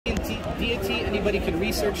deity. Anybody can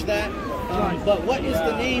research that. But what is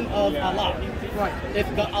the name of Allah? Right. If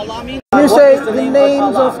Allah means... When you say the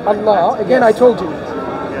names of Allah, again I told you,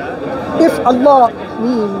 if Allah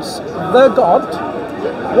means the God,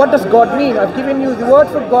 what does God mean? I've given you the word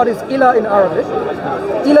for God is ilah in Arabic.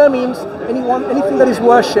 Ilah means anything that is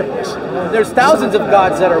worshipped. There's thousands of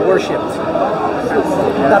gods that are worshipped.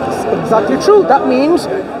 That's exactly true. That means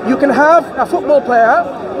you can have a football player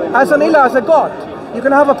as an ilah, as a god. You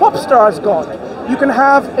can have a pop star as God. You can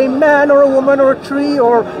have a man or a woman or a tree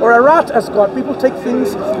or a rat as God. People take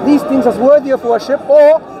these things as worthy of worship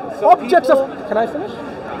or objects of... Can I finish?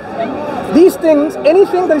 These things,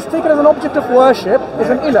 anything that is taken as an object of worship is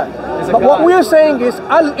an ilah. But what we are saying is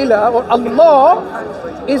al-ilah or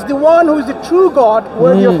Allah is the one who is the true God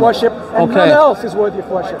worthy of worship, and none else is worthy of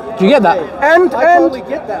worship. Do you get that? I totally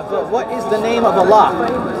get that, but what is the name of Allah?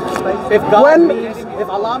 If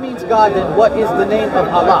Allah means God, then what is the name of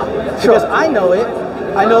Allah? Because I know it.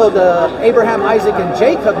 I know the Abraham, Isaac, and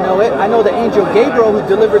Jacob know it. I know the angel Gabriel who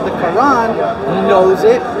delivered the Quran knows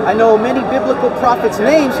it. I know many biblical prophets'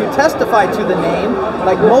 names who testified to the name,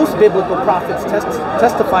 like most biblical prophets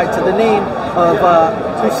testified to the name of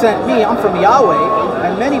who sent me. I'm from Yahweh.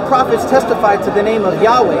 And many prophets testified to the name of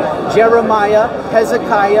Yahweh. Jeremiah,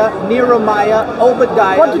 Hezekiah, Nehemiah,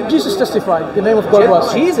 Obadiah. What did Jesus testify the name of God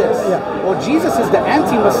was? Jesus. Yeah. Well, Jesus is the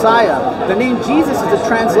anti-Messiah. The name Jesus is a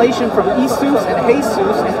translation from Isus and Jesus.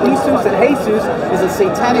 And Isus and Jesus is a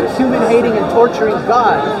satanic, human-hating and torturing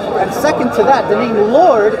God. And second to that, the name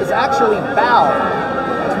Lord is actually Baal.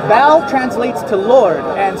 Baal translates to Lord.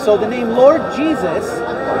 And so the name Lord Jesus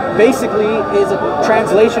basically is a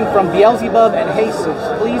translation from Beelzebub and Jesus.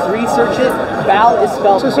 Please research it. Baal is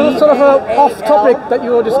spelled So it's sort of an off-topic that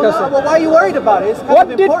you were discussing. Well, why are you worried about it? What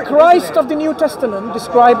did Christ of the New Testament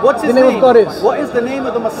describe What's his the name of God is? What is the name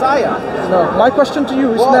of the Messiah? No, my question to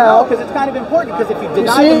you is now... because it's kind of important, because if you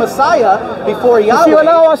deny the Messiah before Yahweh, if you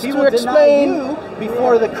allow us he to will explain... deny you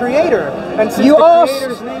before the Creator. And since you the asked,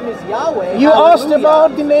 Creator's name is Yahweh, you asked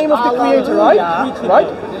about the name of the Creator, right? Right?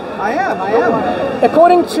 I am.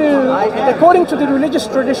 According to the religious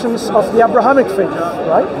traditions of the Abrahamic faith,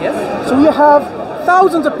 right? Yes. So we have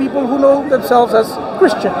thousands of people who know themselves as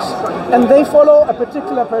Christians, and they follow a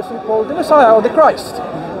particular person called the Messiah or the Christ.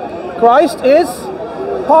 Christ is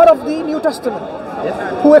part of the New Testament,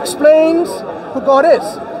 who explains who God is.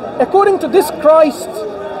 According to this Christ,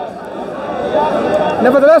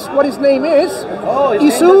 nevertheless, what his name is,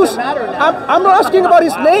 Jesus. I'm not asking about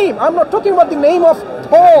his name. I'm not talking about the name of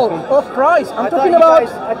Paul or Christ. I'm talking about.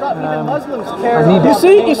 I thought even Muslims cared.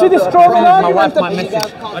 You see this strong argument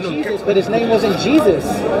Jesus, but his name wasn't Jesus.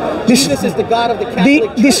 Jesus is the God of the Catholic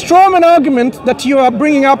Church. The Strawman argument that you are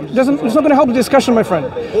bringing up it's not going to help the discussion, my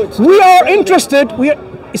friend. We are interested.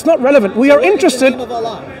 It's not relevant. We are interested.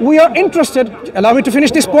 We are interested. Allow me to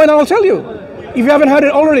finish this point, and I'll tell you, if you haven't heard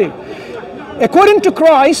it already. According to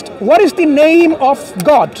Christ, what is the name of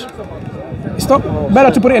God? It's not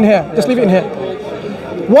better to put it in here. Just leave it in here.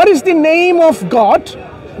 What is the name of God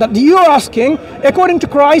that you are asking? According to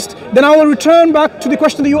Christ, then I will return back to the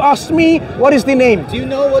question that you asked me. What is the name? Do you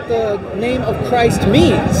know what the name of Christ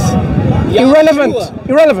means? Irrelevant.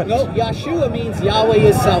 Irrelevant. No, Yeshua means Yahweh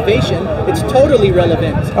is salvation. It's totally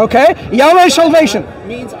relevant. Okay. Yahweh is salvation.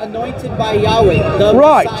 Means anointed by Yahweh, the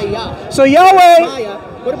right. Messiah. So Yahweh. Messiah.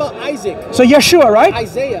 What about Isaac? So Yeshua, right?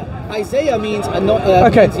 Isaiah means,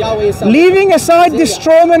 okay. means Yahweh is salvation. Leaving aside the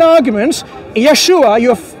Strawman arguments, Yeshua,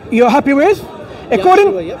 you're happy with?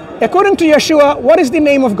 According to Yeshua, what is the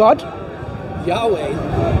name of God? Yahweh.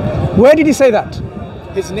 Where did he say that?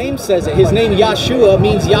 His name says it. His name Yeshua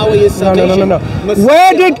means Yahweh is salvation. No.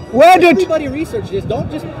 Where did everybody research this?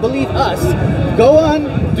 Don't just believe us. Go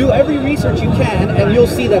on, do every research you can, and you'll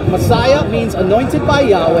see that Messiah means anointed by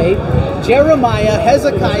Yahweh. Jeremiah,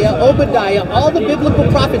 Hezekiah, Obadiah, all the biblical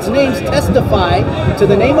prophets' names testify to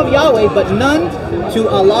the name of Yahweh, but none to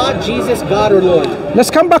Allah, Jesus, God, or Lord.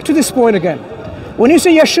 Let's come back to this point again. When you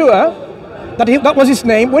say Yeshua, that was his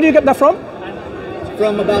name, where do you get that from?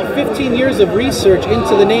 From about 15 years of research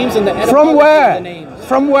into the names and the etymology From where? of the names.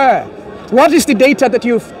 From where? What is the data that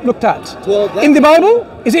you've looked at? Well, in the Bible?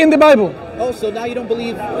 Is it in the Bible? Oh, so now you don't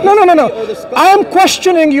believe... No. I am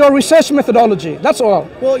questioning your research methodology. That's all.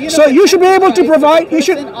 Well, you know, so you should be able to provide... You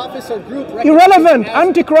should... Irrelevant.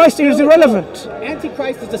 Antichrist is irrelevant.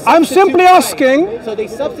 Antichrist is the I'm simply asking... So they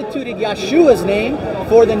substituted Yeshua's name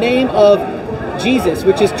for the name of Jesus,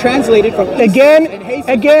 which is translated from again,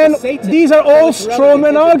 these are all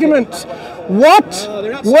strawman arguments.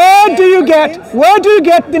 Where do you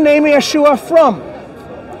get the name Yeshua from?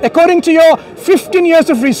 According to your 15 years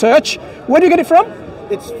of research, where do you get it from?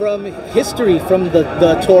 It's from history, from the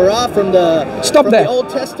Torah, from the Old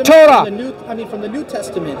Testament, Torah. From the New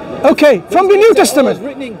Testament. Okay, from the New Testament. It was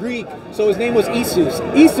written in Greek, so his name was Isus.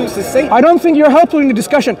 Isus is Satan. I don't think you're helpful in the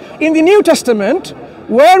discussion. In the New Testament,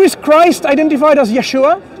 where is Christ identified as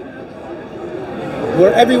Yeshua?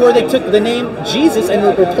 Where everywhere they took the name Jesus and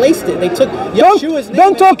replaced it. They took Yeshua's name.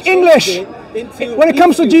 Don't talk English when it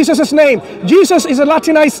comes to Jesus' name. Jesus is a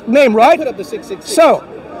Latinized name, right? Put up the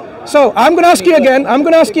 666. So I'm going to ask you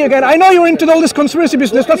again. I know you're into all this conspiracy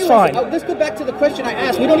business. That's fine. Let's go back to the question I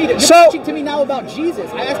asked. We don't need to. You're talking to me now about Jesus.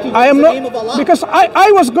 I asked you what's the name of Allah. Because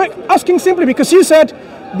I was asking simply because you said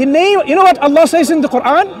the name. You know what Allah says in the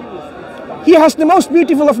Quran? He has the most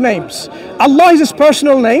beautiful of names. Allah is His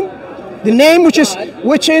personal name. The name which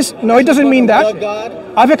is no, it doesn't mean that.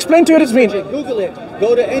 I've explained to you what it means. Google it.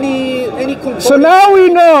 Go to any concordance. So now we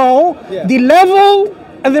know the level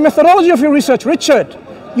and the methodology of your research. Richard,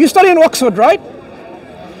 you study in Oxford, right?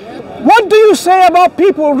 What do you say about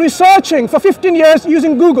people researching for 15 years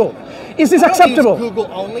using Google? Is this acceptable? Use Google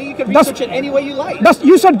only. You can research it any way you like.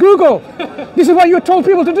 You said Google. This is what you told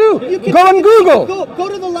people to do. Go on Google. Go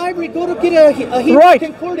to the library. Go to get a Hebrew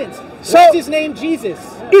concordance. What's his name? Jesus.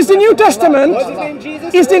 Is the New Testament? What's his name?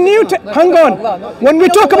 Jesus. Is the New? Hang on. When we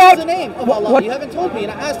talk about the name of Allah, you haven't told me,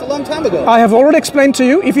 and I asked a long time ago. I have already explained to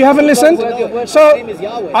you. If you haven't listened, so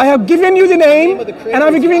I have given you the name, and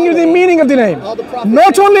I've given you the meaning of the name.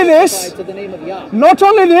 Not only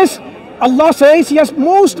this. Allah says He has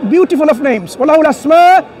most beautiful of names. Wallahu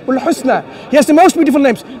al-asma'ul husna. He has the most beautiful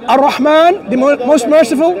names. Ar-Rahman, the most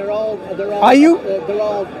merciful. Are you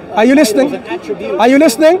listening? Are you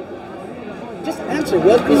listening? Just answer.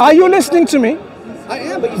 Are you listening to me? I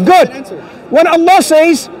am, but you good. Can't answer. When Allah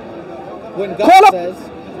says, when God says,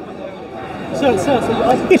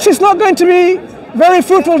 it is not going to be very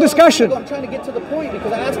fruitful discussion. I'm trying to get to the point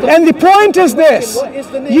because I asked. And the point is this: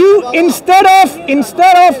 you instead of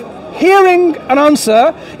hearing an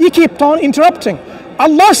answer, you keep on interrupting.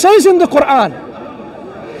 Allah says in the Quran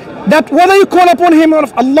that whether you call upon Him or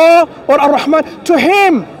Allah or Ar-Rahman, to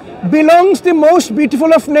Him belongs the most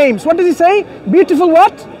beautiful of names. What does He say? Beautiful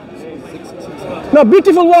what? No,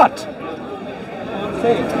 beautiful what?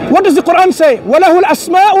 What does the Quran say? وَلَهُ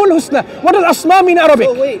الْأَسْمَاءُ الْحُسْنَى. What does asma mean in Arabic?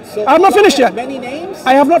 I have not finished yet. Many names?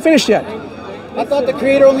 I have not finished yet. I thought the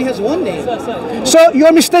Creator only has one name. So you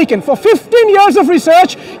are mistaken. For 15 years of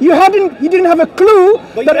research, you didn't have a clue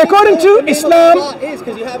that according to Islam,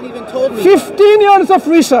 you haven't even told me. 15 years of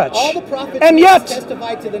research, all the prophets and yet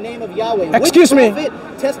testify to the name of Yahweh. Excuse me. Which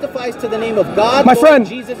prophet testifies to the name of God? My friend,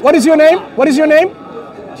 Jesus, what is your name? What is your name?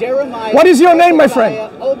 Jeremiah. What is your name, my friend?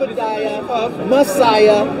 Obadiah,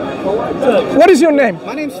 Messiah. What is your name?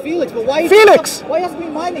 My name's Felix, but why? Felix. Why ask me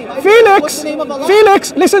my name? Felix. What's the name of Allah?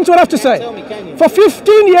 Felix, listen to what I have to say. Tell me, can you? For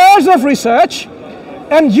 15 years of research,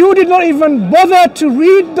 and you did not even bother to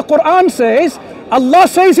read the Quran says, Allah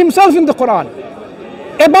says Himself in the Quran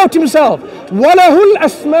about Himself. وَلَهُ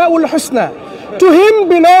الْأَسْمَاءُ الْحُسْنَى. To Him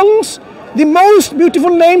belongs the most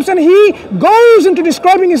beautiful names, and He goes into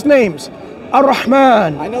describing His names.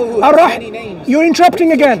 Ar-Rahman. I know who has many names. You're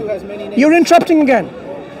interrupting again. You're interrupting again.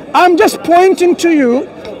 I'm just pointing to you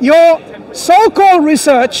your so-called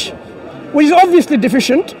research, which is obviously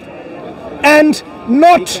deficient, and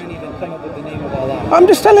not. You can't even come up with the name of Allah. I'm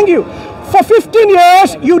just telling you, for 15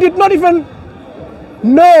 years you did not even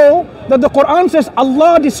know that the Quran says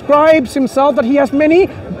Allah describes Himself that He has many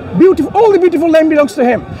beautiful, all the beautiful name belongs to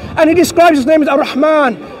Him, and He describes His name as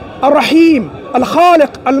Ar-Rahman, Ar-Rahim,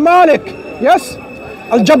 Al-Khaliq, Al-Malik. Yes?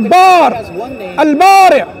 Al-Jabbar,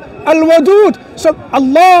 Al-Bari', Al-Wadud. So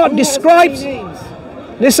Allah describes.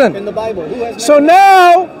 Listen. In the Bible. So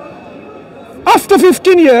now, after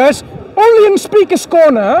 15 years, only in Speaker's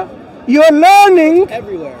Corner, you're learning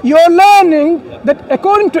that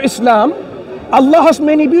according to Islam, Allah has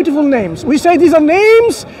many beautiful names. We say these are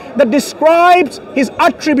names that describe His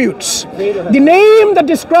attributes. The name that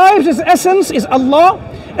describes His essence is Allah,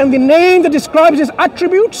 and the name that describes His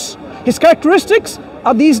attributes, His characteristics,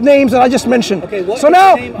 are these names that I just mentioned. Okay, so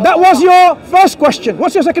now, that was your first question.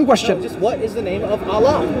 What's your second question? No, just what is the name of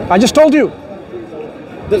Allah? I just told you.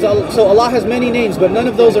 So Allah has many names, but none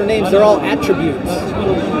of those are names. They're all attributes.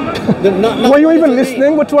 Were you even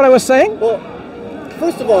listening to what I was saying? Well,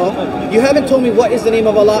 first of all, you haven't told me what is the name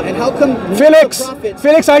of Allah, and how come Felix,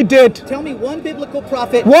 I did. Tell me one biblical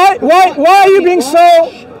prophet. Why are you being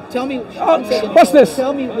so? Tell me. What's this?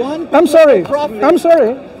 Tell me one. I'm sorry. Prophet. I'm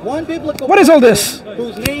sorry. One biblical What is all this?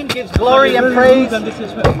 whose name gives glory and praise.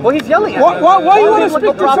 Well, he's yelling at me. Why you want to biblical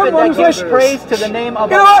speak to prophet someone that who's gives like, praise to the name of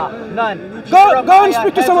you know Allah? what? None. Go and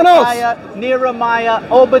speak to someone else.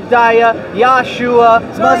 Nehemiah, Obadiah, Yahshua,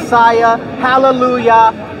 Messiah,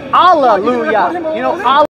 Hallelujah, Alleluia. You know, Allah.